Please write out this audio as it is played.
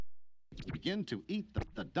begin to eat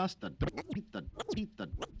the dust, the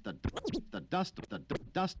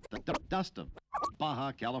dust of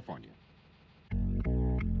Baja California.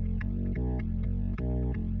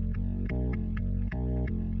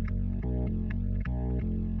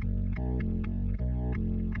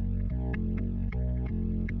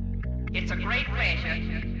 It's a great pleasure.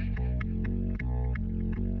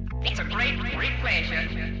 It's a great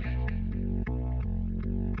pleasure.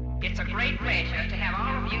 It's a great pleasure to have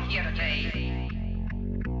all of you here today.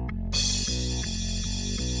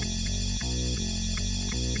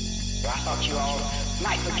 I thought you all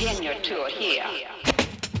might begin your tour here.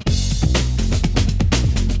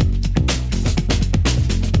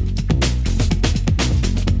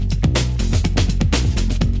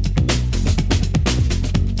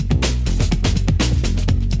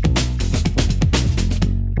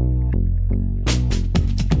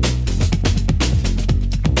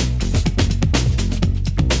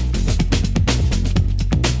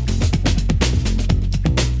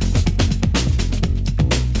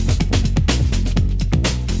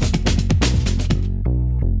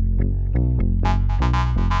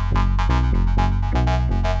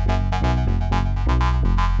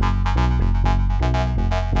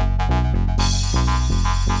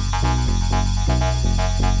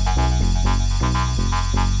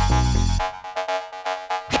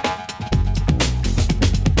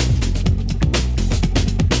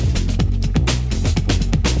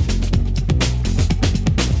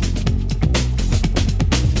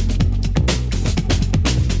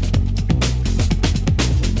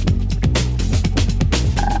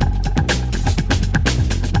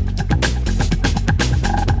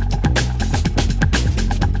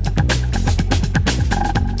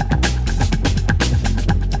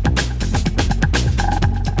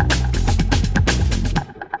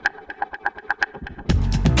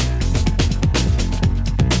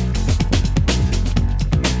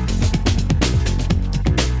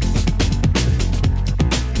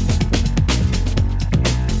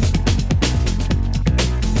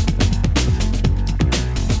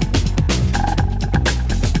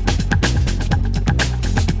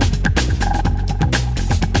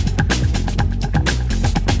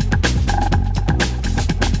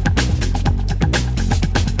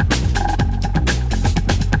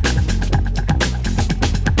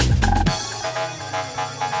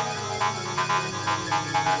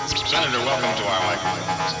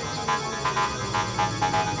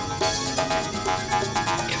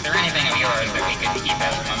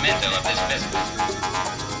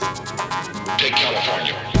 Take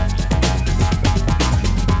California.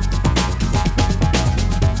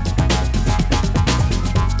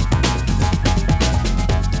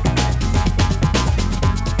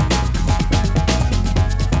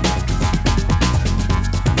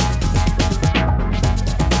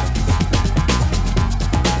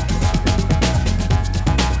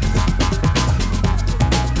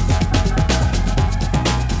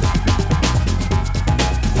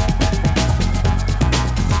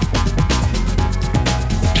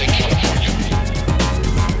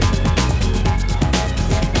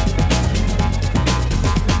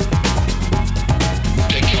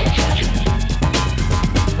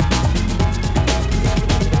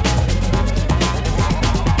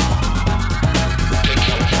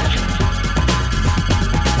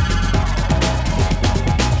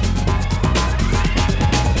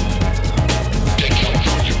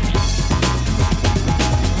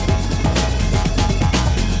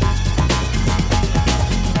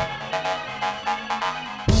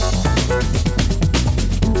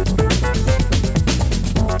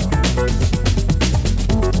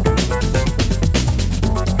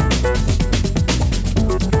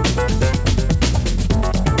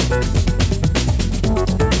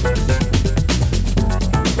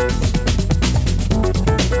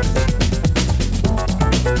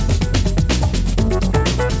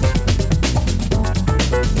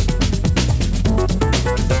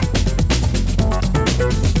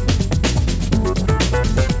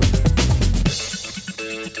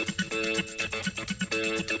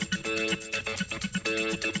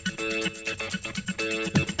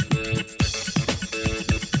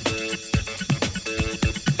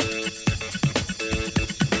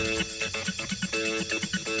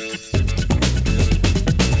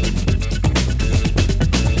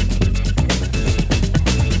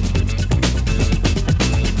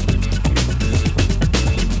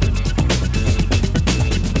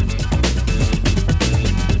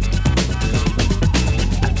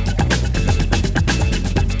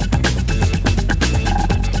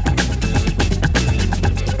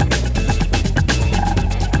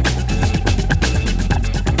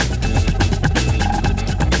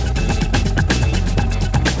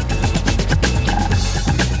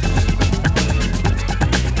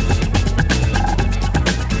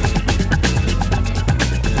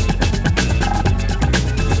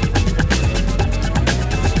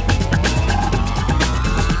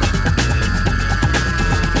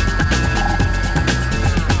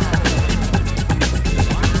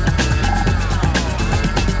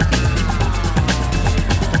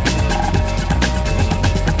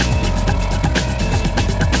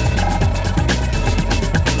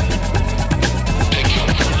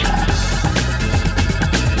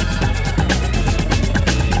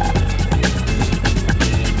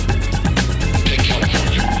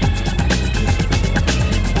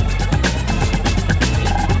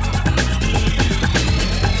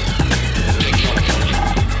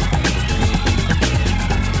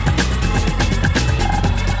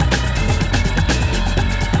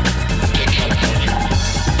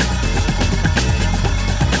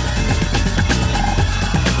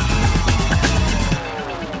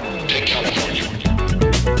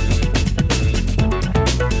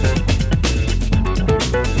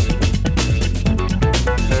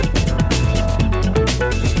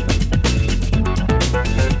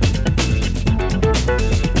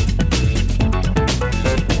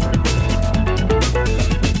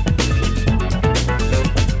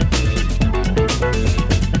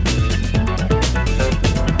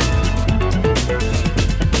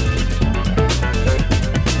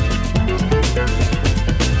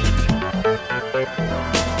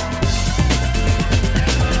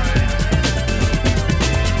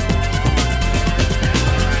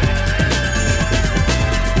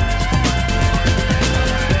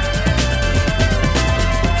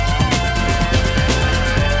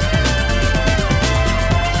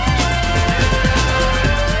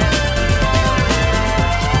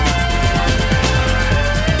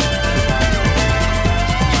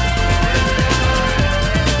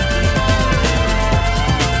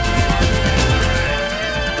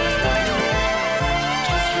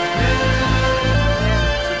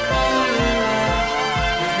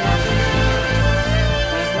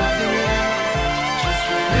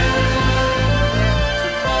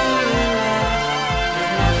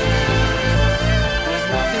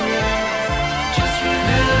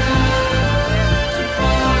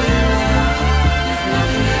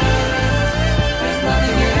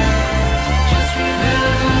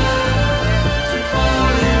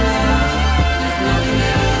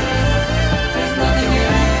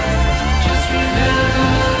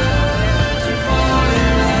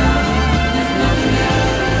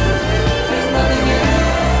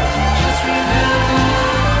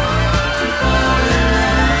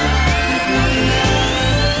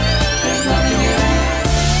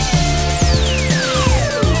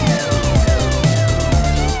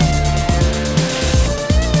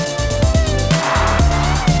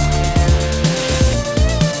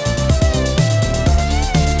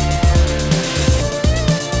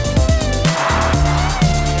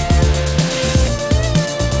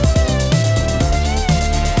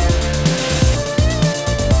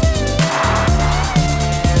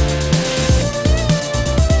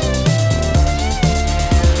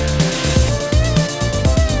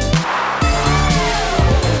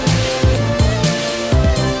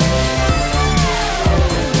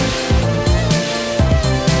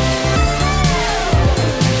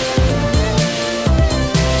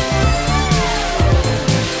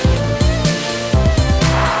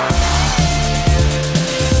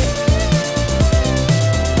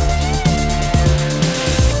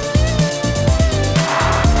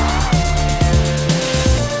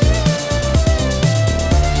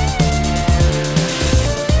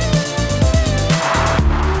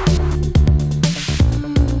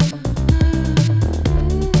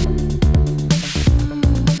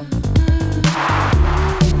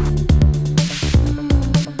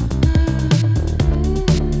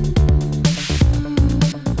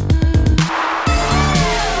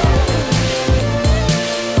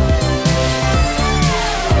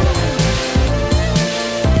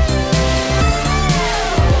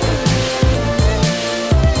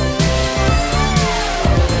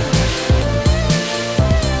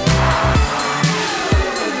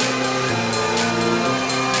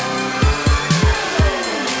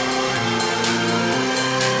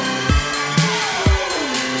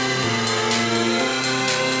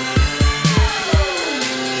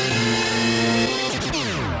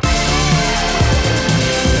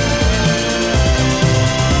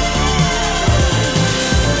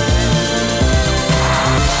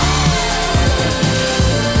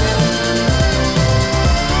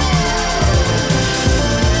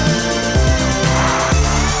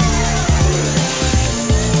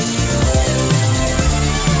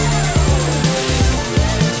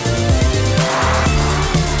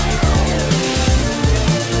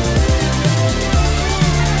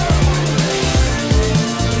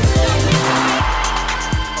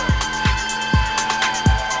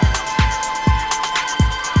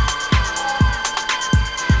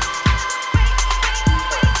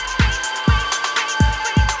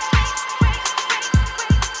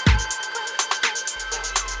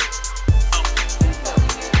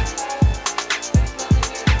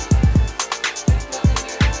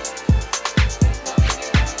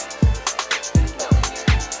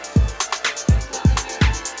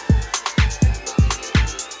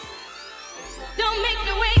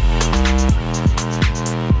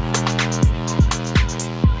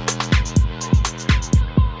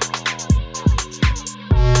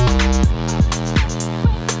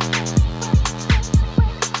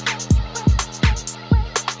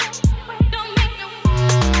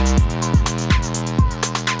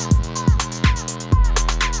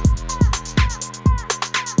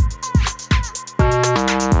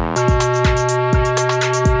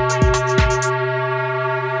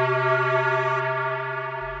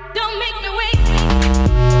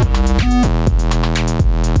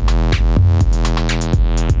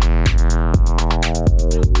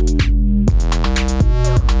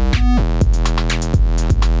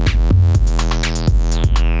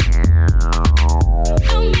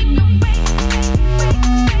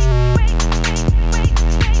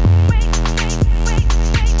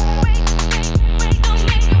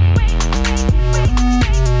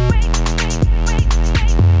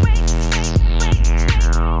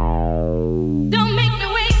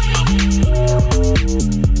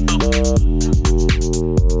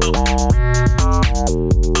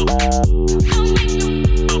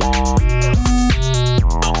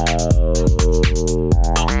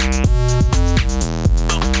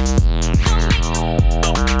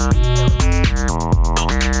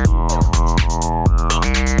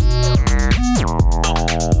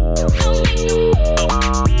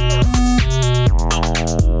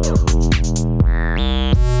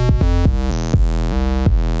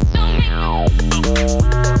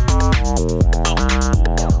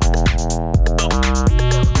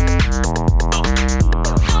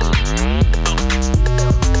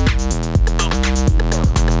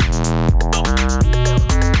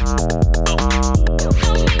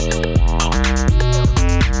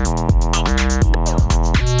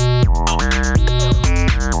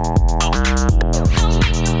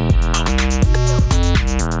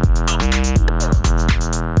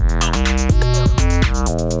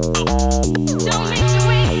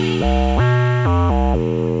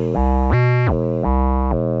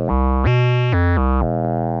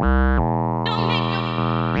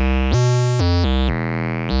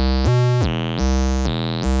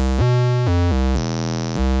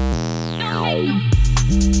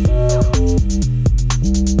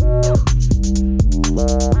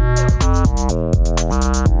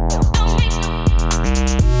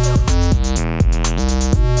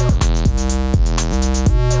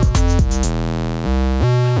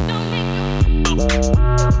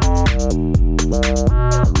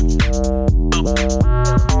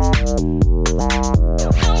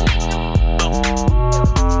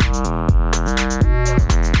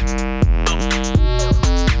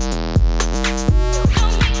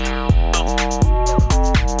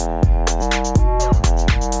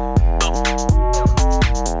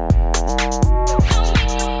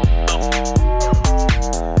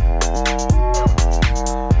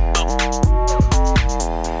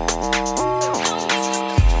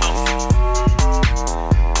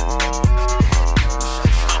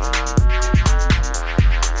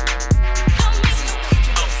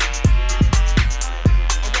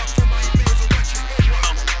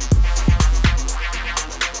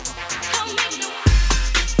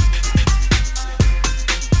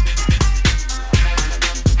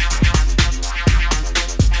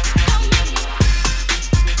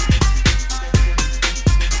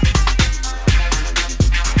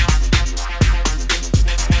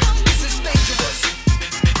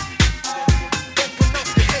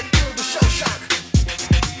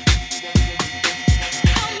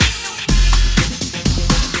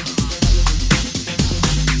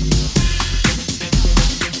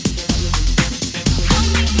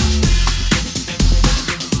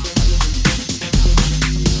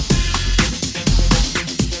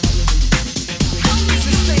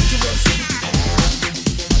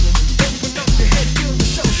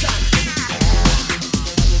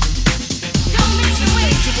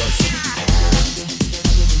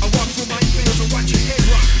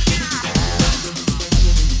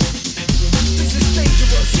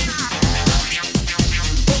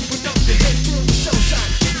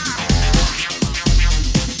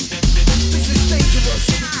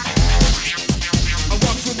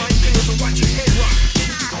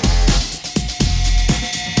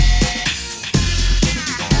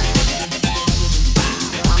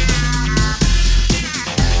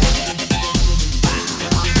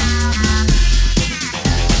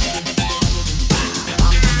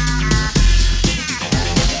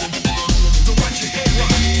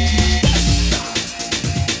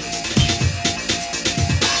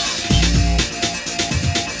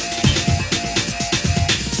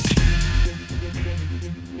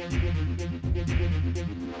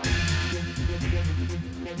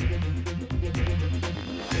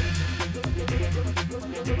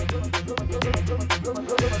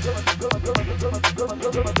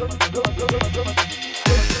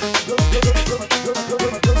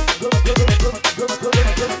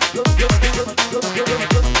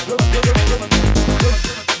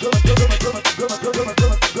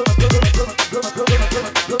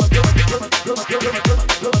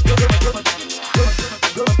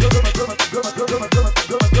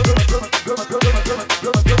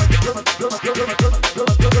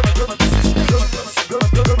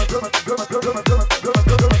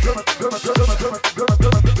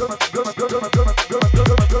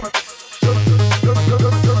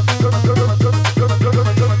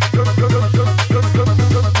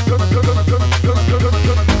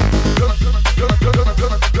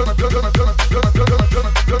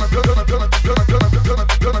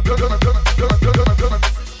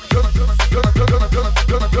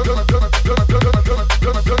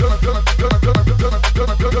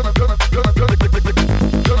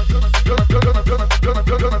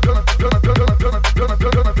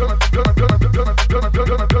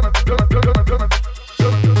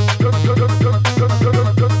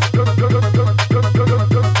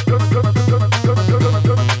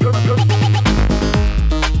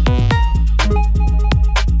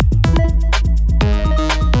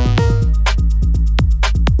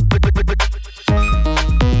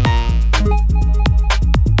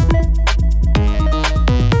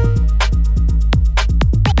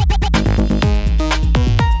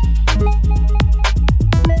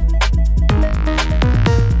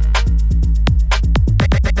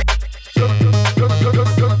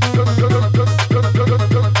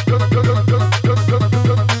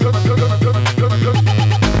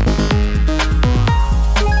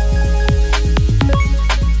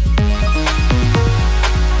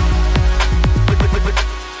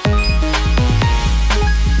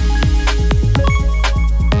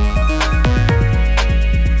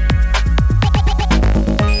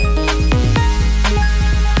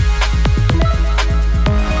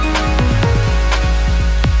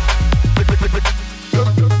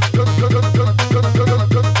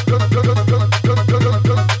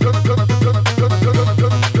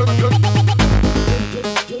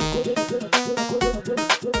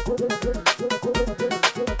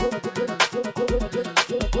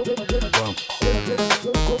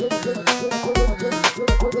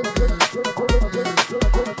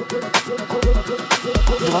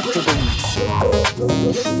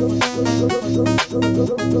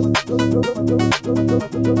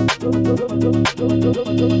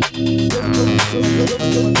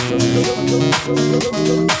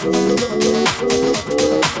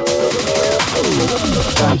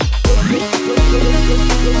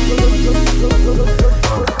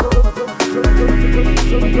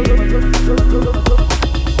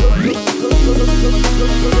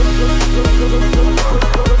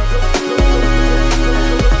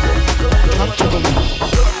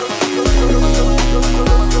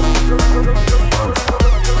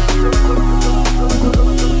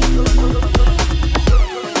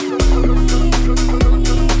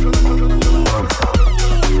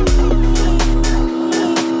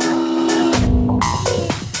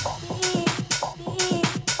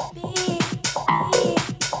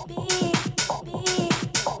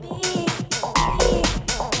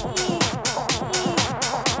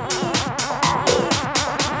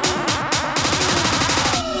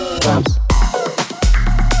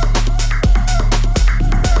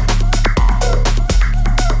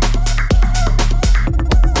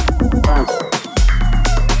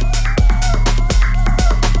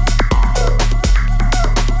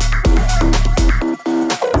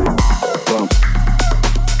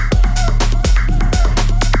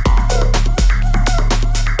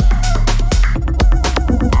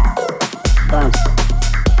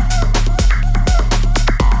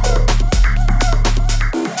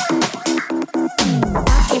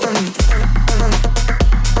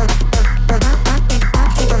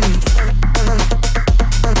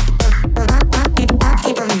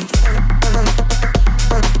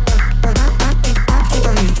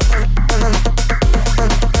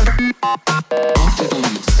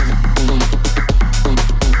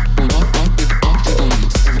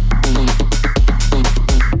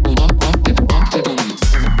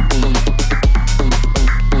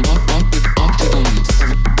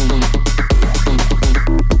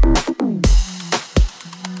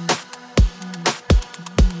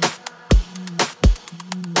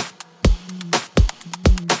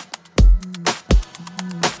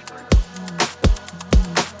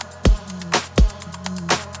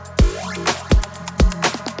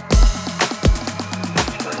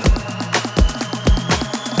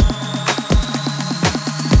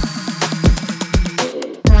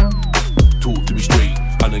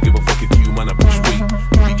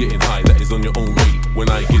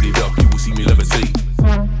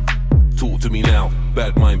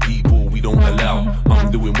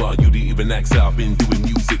 even ask out. Been doing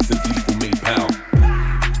music since Legal made power.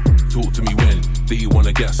 Talk to me when they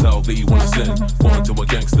wanna gas out, they wanna send. Born to a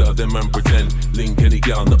gangster, then man pretend. Link any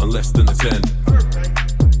gal, nothing less than a 10.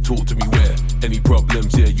 Talk to me where any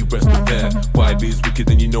problems, yeah, you best prepare. Vibe is wicked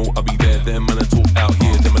and you know I'll be there. Them man I talk out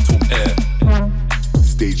here, them I talk air.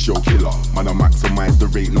 Stage show killer, man I maximize the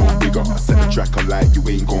rate no bigger. Set the track alight, you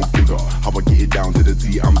ain't gon' figure how I get it down to the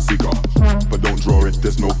T, I'm sicker. But don't draw if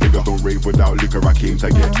there's no figure. Don't rave without liquor, I came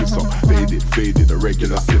to get twisted. Faded, a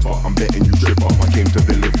regular sipper. I'm betting you trip up, I came to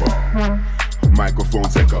deliver. Microphone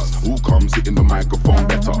takers, who comes hitting the microphone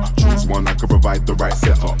better? Choose one, I can provide the right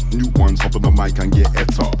setup. New ones, hop on the mic and get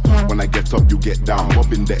et up. When I get up, you get down,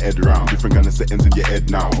 bobbing the head round. Different kind of settings in your head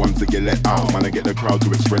now. Ones that get let out, man I get the crowd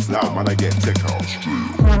to express loud. Man I get tech out.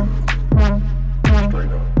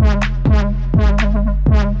 Straight up.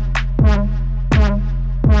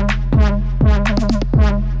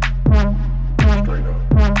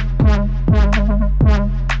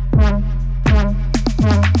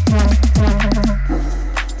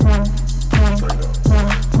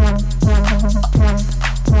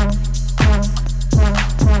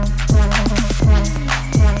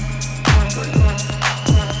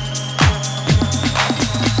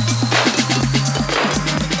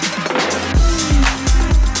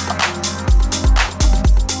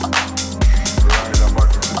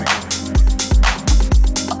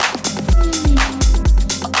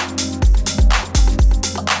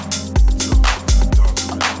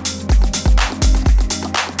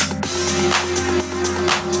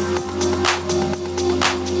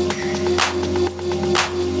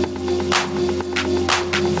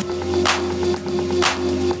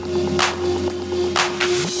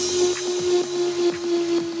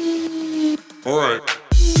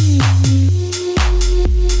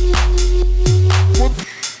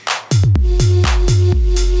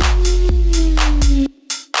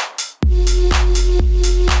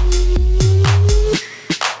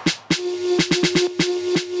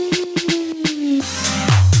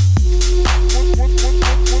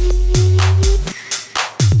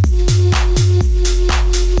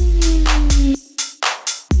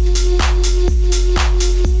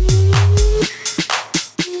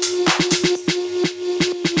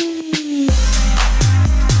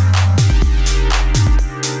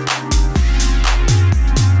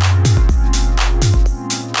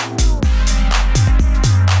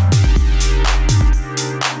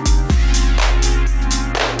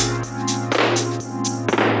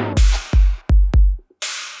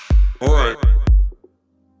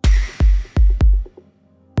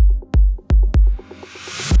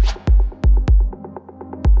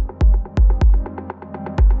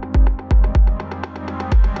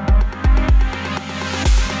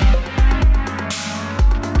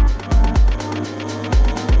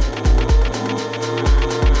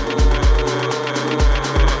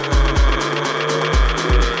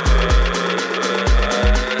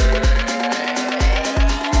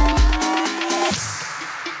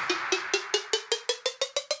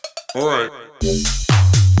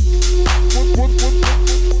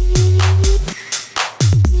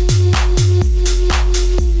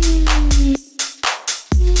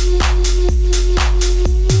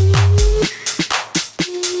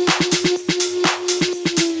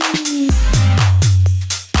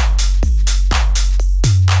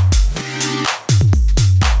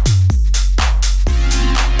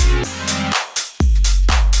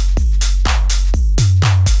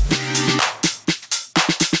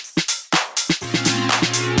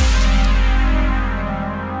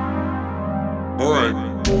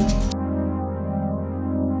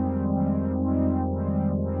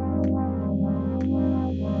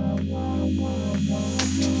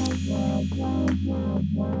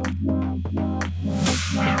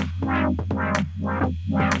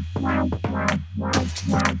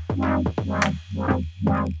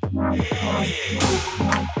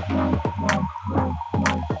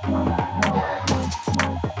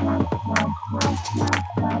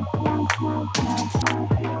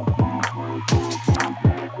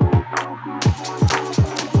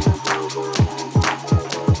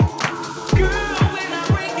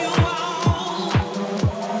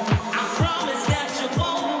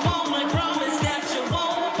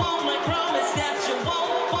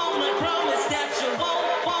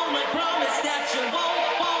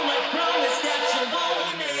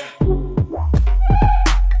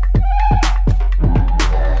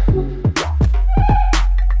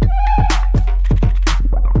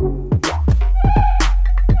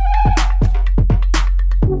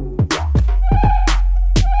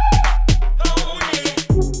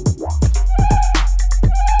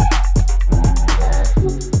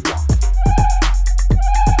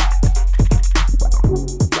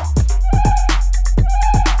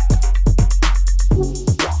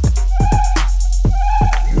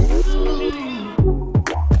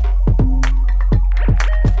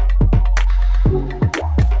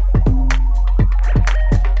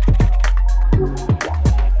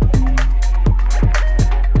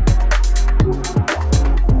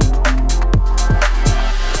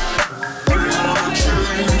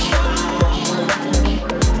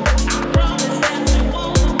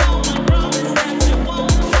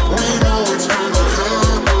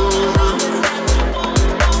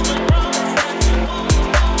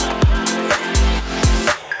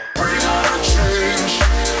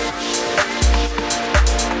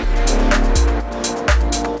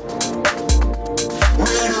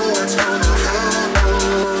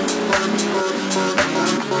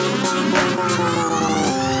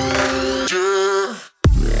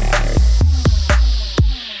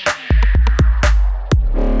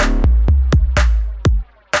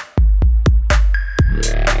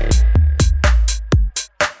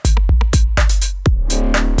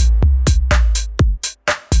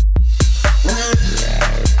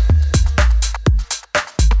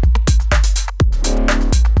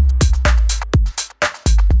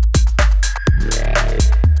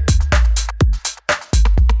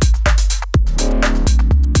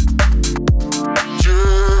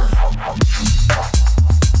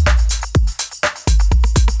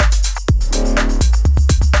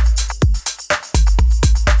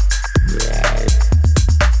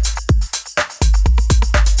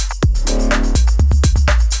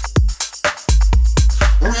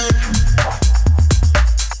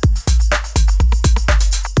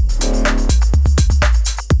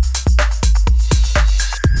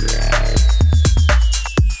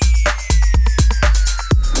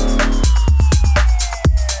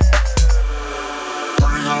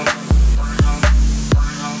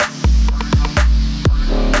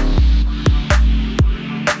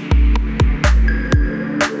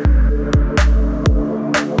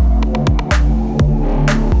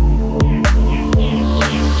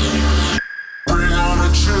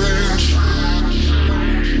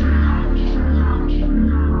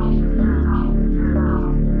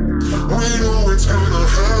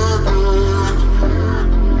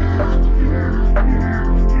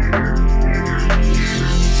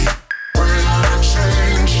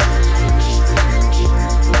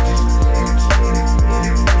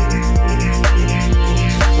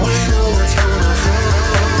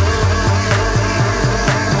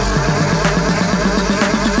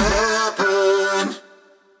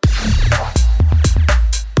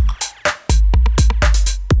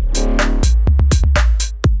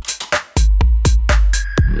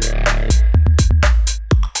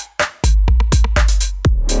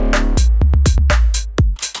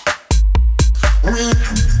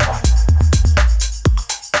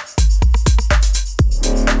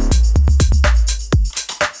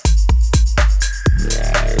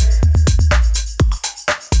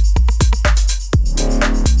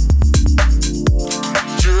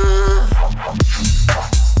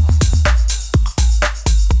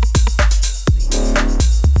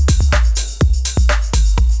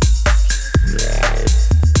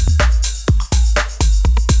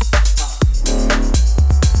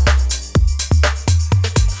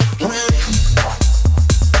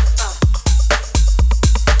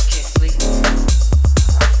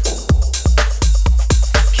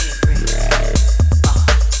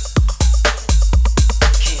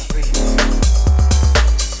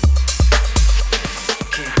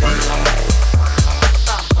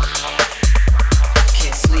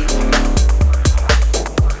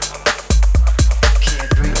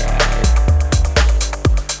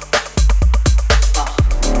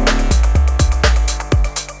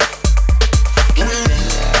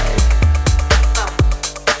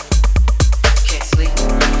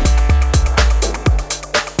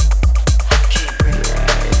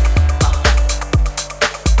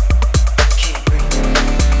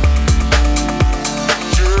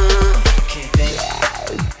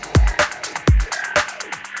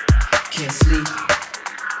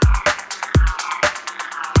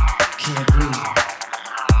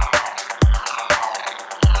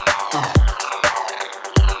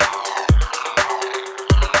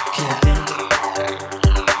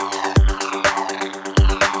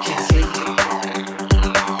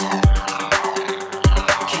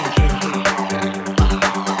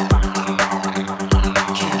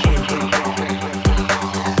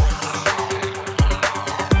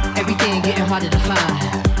 getting harder to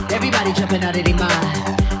find. Everybody jumping out of their mind.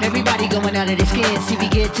 Everybody going out of their skin. See, we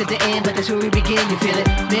get to the end, but that's where we begin. You feel it?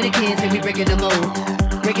 Mannequins and we breaking the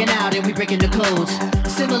mold. Breaking out and we breaking the codes.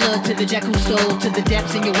 Similar to the jack who stole to the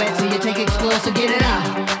depths in your wet, so you take explore, so get it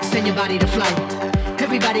out. Send your body to flight.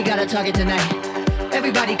 Everybody got a target tonight.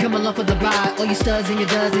 Everybody come along for the ride. All you studs and your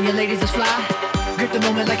duds and your ladies is fly. Grip the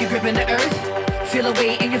moment like you're gripping the earth. Feel a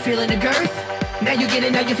weight and you're feeling the girth. Now you get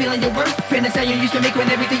it, now you're feeling your worth. Friend, that's how you used to make when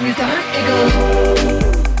everything used to hurt. It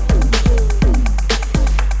goes.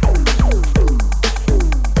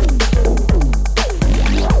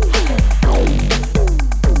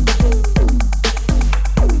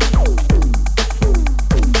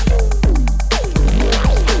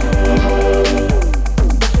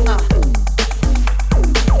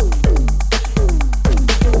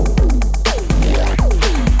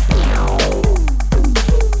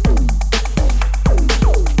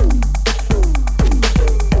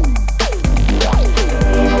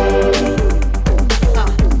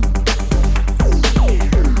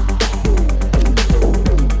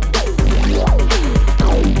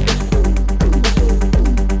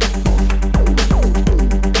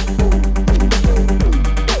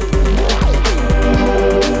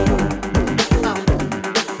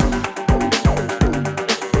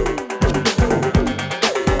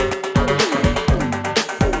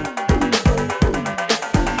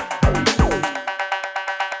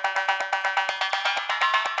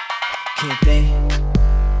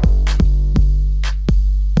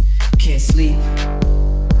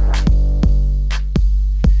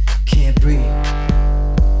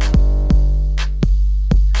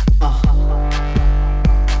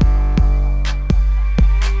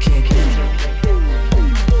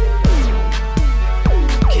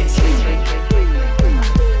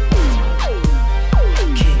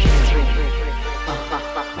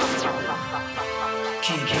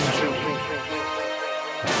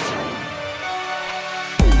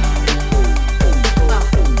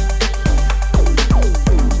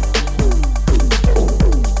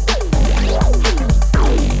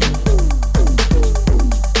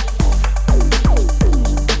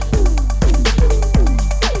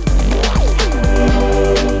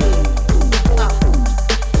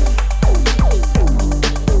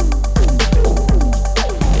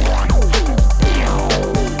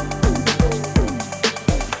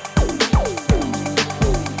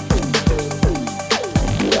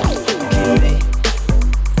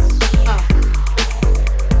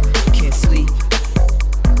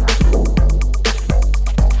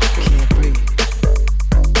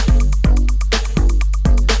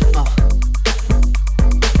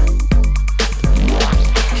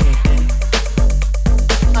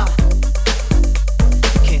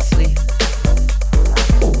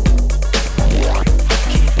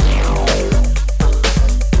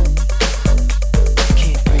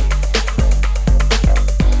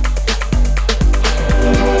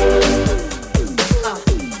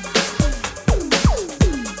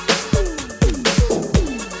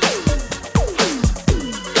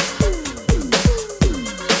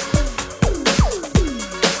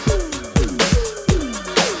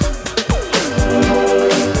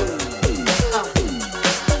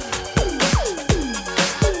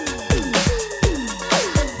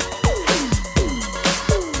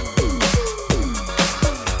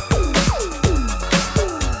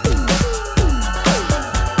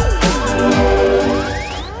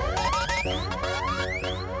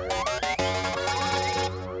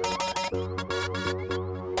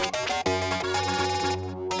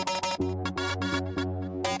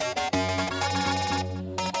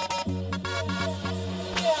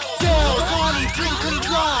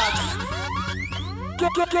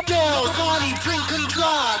 Girls only drinking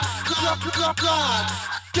drugs.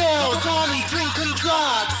 Girls only drinking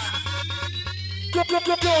drugs.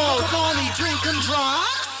 Girls only drinking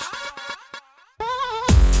drugs.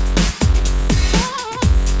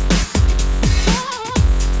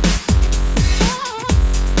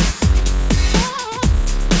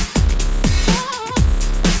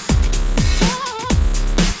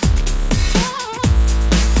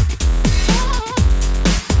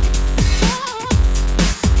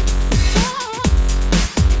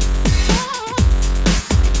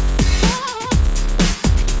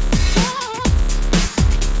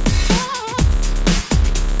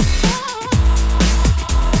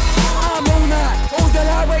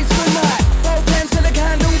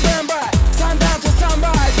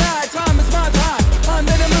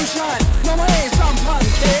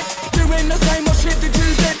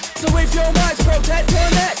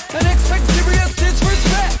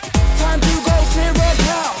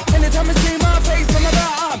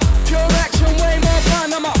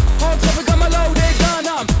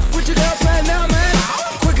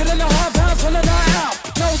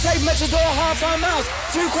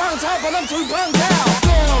 too cranked out, but I'm too bunked out.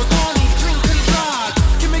 Girls, honey, drink and drugs.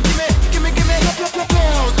 Gimme, girls,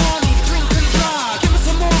 honey, drink and drugs. Give me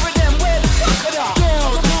some more of them, where the fuck are they?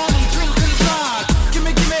 Girls, honey, drink and drugs.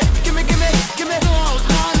 Gimme, girls,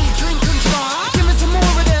 honey, drink and drugs. Give me some more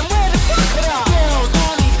of them, where the fuck are they? Girls,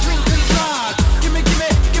 honey, drink and drugs. Gimme,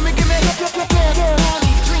 girls,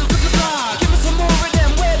 honey, drink and drugs. Give me some more of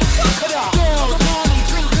them, where the fuck are they? Girls, honey,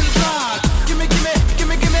 drink and drugs. Gimme,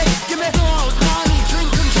 girls, honey,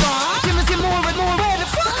 drink and drugs. Give me some more and more, where the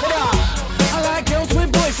fuck are they? I like girls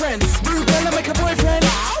with boyfriends. Rude girl, I make a boyfriend.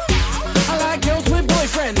 I like girls with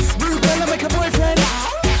boyfriends. Rude girl, I make a boyfriend.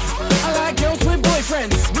 I like girls with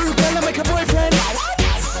boyfriends. Rude girl, I make a boyfriend.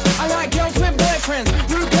 I like girls with boyfriends.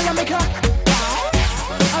 Rude girl, I make a.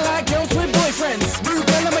 I like girls with boyfriends. Rude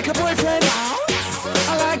girl, I make a boyfriend.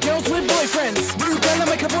 I like girls with boyfriends. Rude girl, I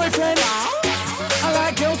make a boyfriend. I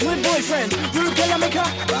like girls with boyfriends. Rude girl, I make a.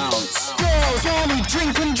 Girls only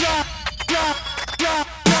drink and drive.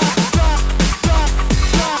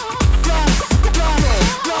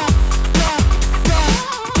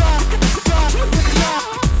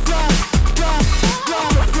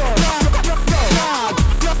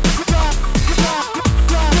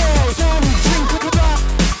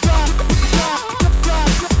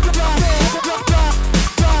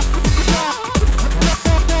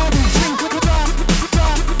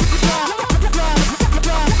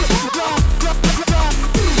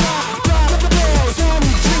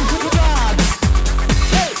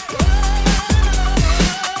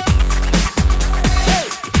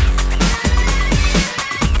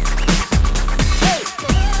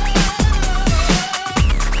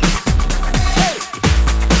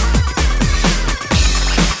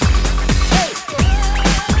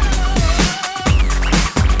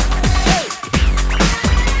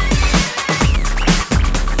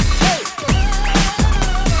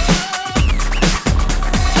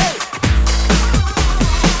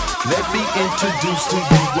 introduce to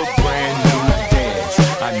you a brand new dance.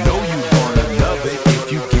 I know you gonna love it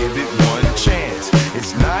if you give it one chance.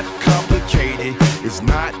 It's not complicated, it's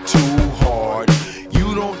not too hard.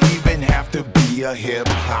 You don't even have to be a hip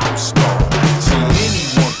hop star. See,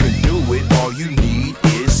 anyone can do it, all you need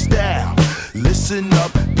is style. Listen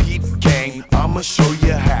up, peep gang, I'ma show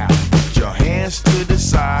you how. Put your hands to the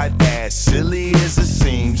side, as silly as it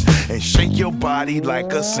seems, and shake your body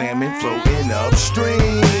like a salmon floating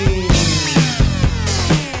upstream.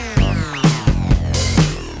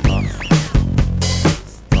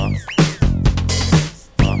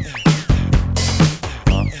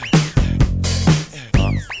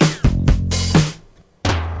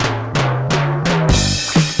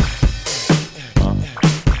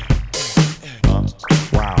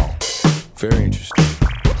 Very interesting.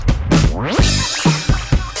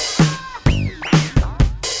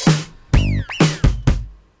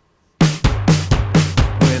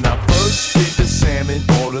 When I first did the salmon,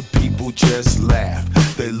 all the people just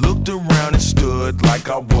laughed. They looked around and stood like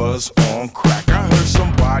I was on crack. I heard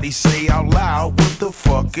somebody say out loud, what the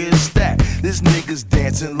fuck is that? This nigga's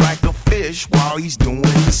dancing like a fish while he's doing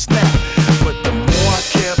the snap. But the more I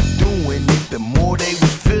kept doing it, the more they were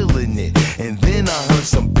feeling it. And then I heard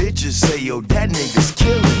some bitches say, yo, that nigga's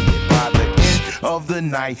killing it. By the end of the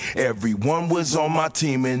night, everyone was on my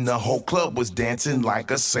team, and the whole club was dancing like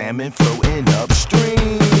a salmon floating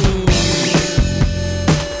upstream.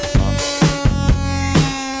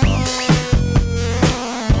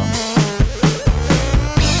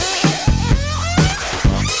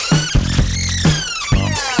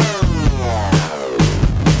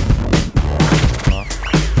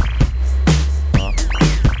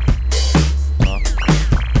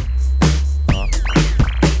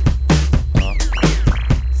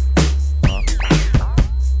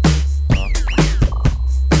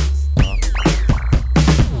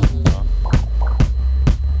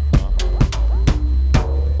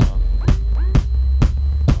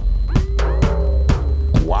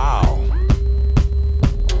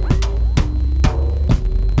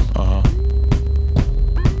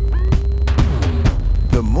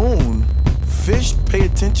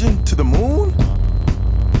 To the moon?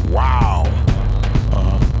 Wow.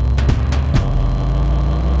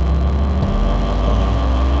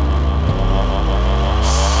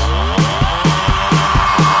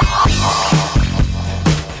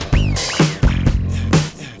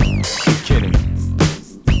 You're kidding.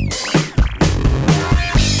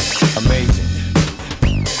 Amazing.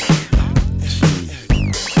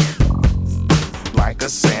 Like a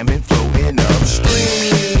salmon floating upstream.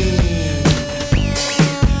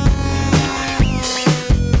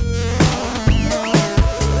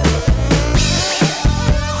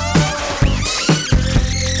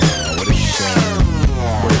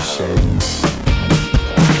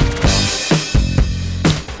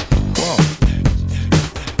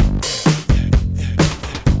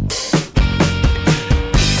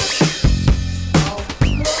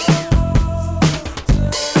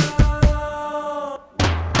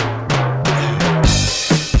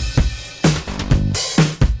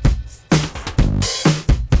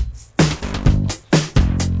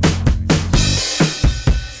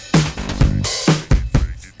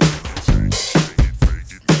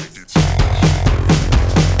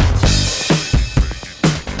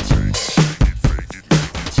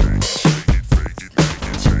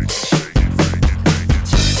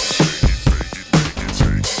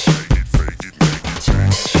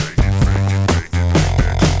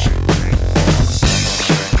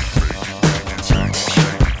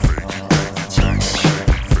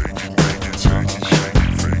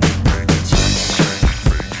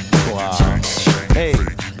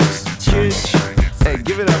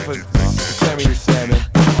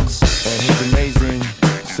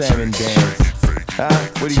 salmon dance. Huh?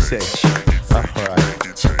 What do you say? Alright.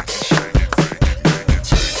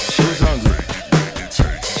 Who's hungry?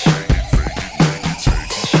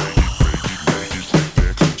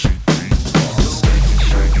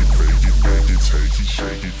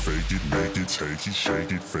 Take it,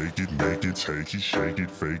 shake it, fake it, make it, take it, shake it, fake it, make it, take it, shake it,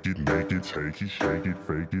 fake it, make it, take it, shake it,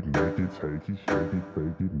 fake it, make it, take it, shake it.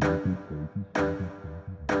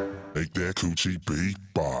 Make that coochie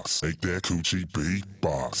beatbox. Make that coochie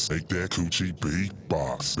beatbox. Make that coochie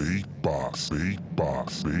beatbox. Beatbox.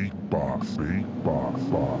 Beatbox. Beatbox. Beatbox.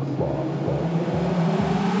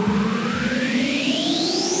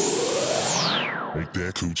 Make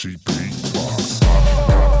that coochie beatbox.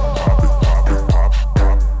 Pop it, pop it, pop it,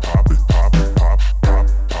 pop it, pop it, pop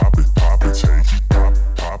it, pop it, pop it, take it, pop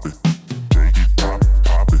it, take it, pop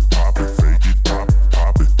it, pop it, fake it, pop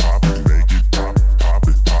it, make it, pop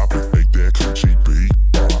it, make that coochie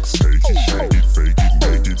beatbox. Take it, shake it, fake it,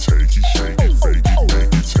 make it, take it, shake it, fake it,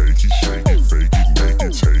 make it, take it, shake it, fake it, make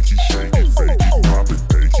it, take it, shake it, fake it, pop it,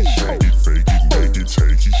 take it, shake it, fake it, make it,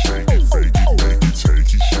 take it, shake it, fake it, make it,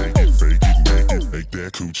 take it, shake it, fake it, make it, make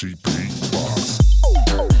that coochie beatbox.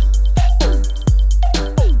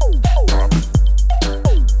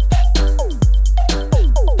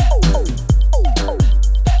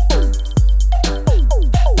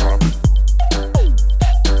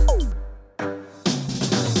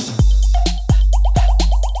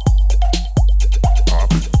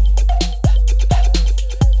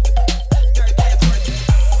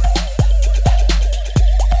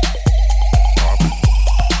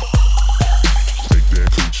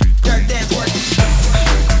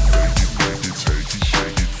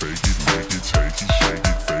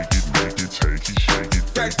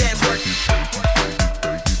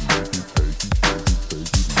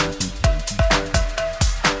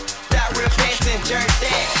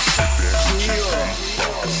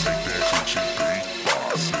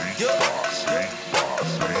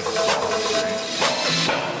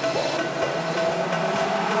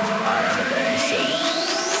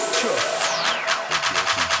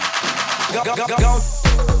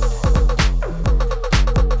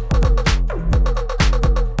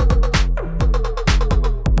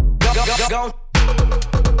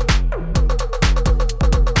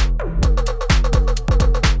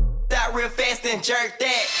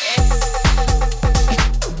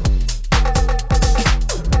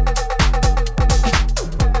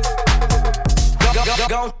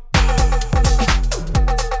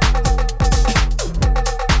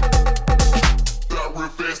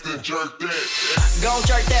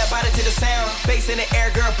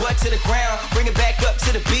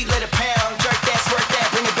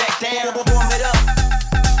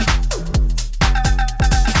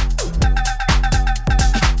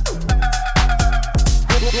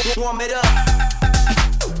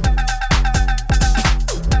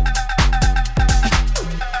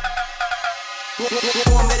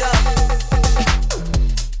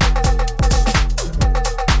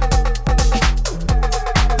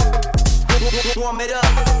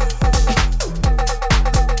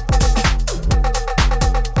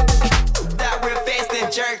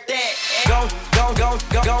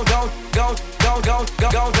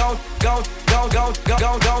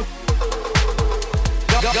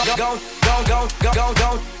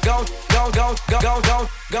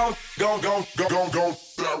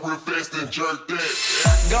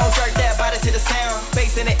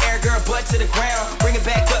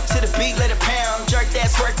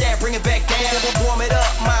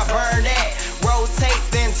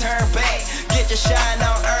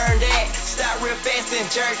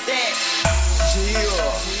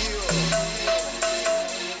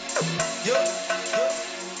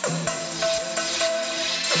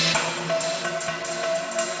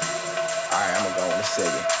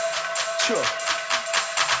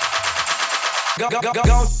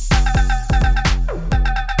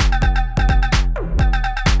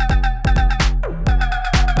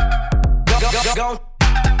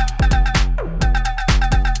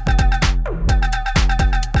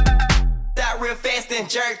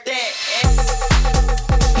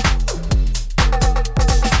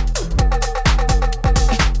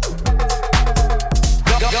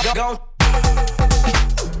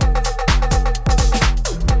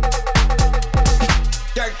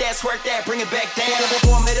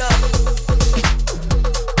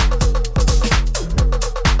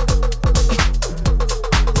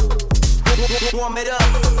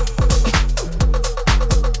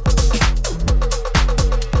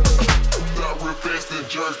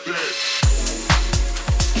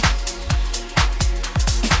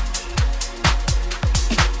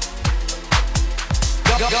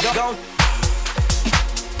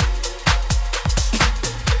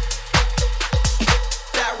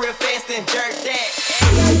 and jerk that.